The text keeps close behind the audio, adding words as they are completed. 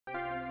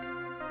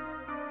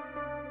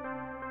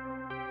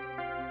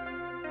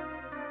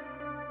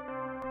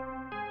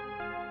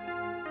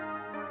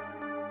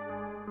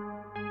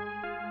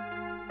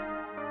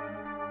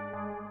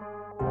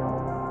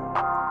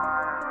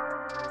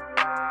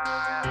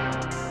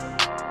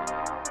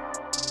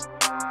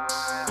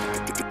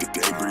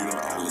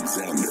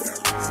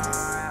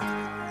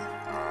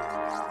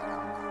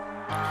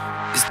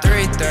It's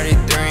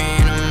 3:33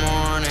 in the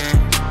morning.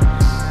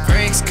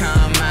 Freaks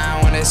come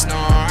out when it's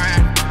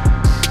snoring.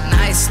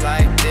 Nights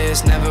like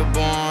this, never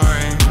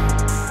boring.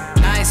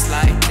 Nights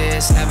like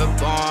this, never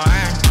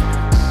boring.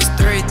 It's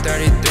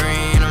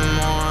 3:33 in the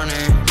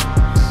morning.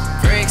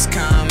 Freaks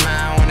come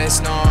out when it's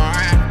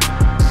snoring.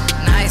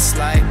 Nights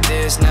like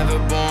this, never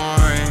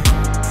boring.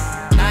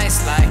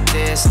 Nights like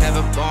this,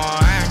 never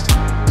boring.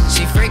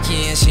 She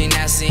freaky and she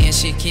nasty and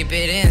she keep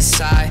it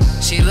inside.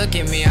 She look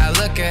at me, I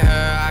look at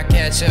her, I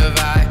catch a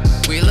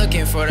vibe. We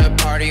looking for the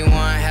party,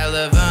 one hell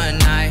of a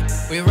night.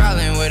 We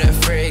rollin' with the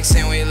freaks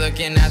and we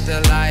looking at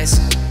the lights.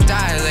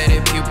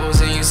 Dilated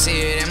pupils and you see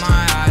it in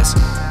my eyes.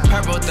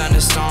 Purple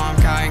thunderstorm,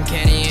 cotton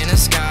candy in the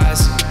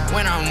skies.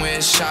 When I'm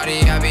with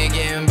shawty, I be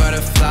getting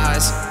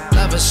butterflies.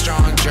 Love a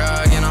strong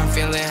drug and I'm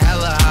feeling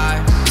hella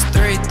high. It's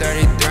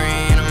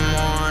 3:33 in the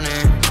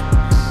morning.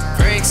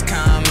 Freaks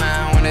come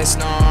out when it's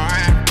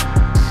snoring.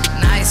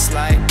 Nights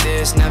like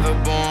this, never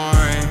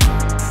boring.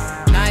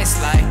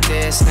 Nights like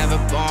this, never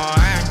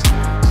boring.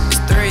 It's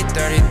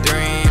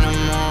 3:33 in the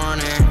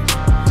morning.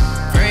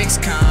 Freaks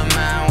come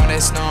out when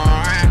it's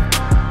snoring.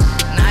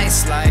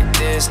 Nights like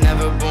this,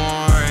 never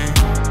boring.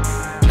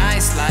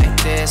 Nights like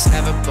this,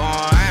 never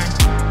boring.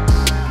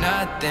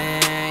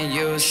 Nothing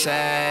you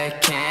say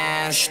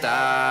can't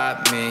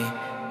stop me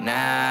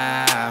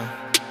now.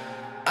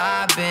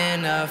 I've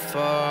been up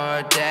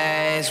for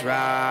days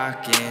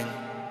rocking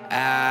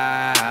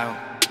out.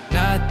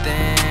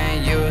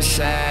 Nothing you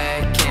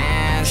say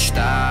can't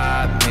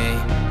stop me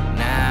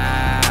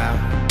now.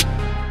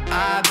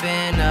 I've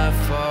been up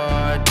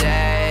for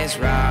days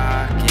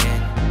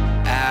rocking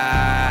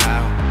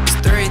out. It's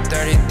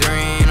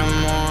 3:33 in the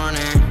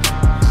morning.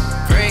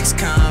 Freaks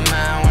come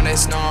out when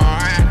it's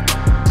snoring.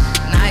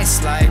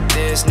 Nights like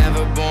this,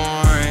 never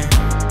boring.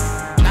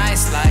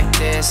 Nights like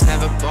this,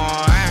 never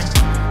boring.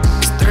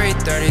 It's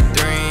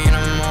 3:33 in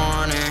the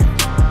morning.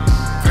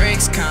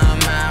 Freaks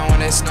come out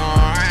when it's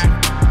snoring.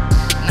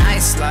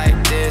 Nights like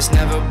this,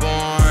 never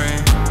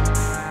boring.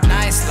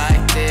 Nights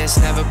like this,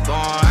 never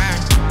boring.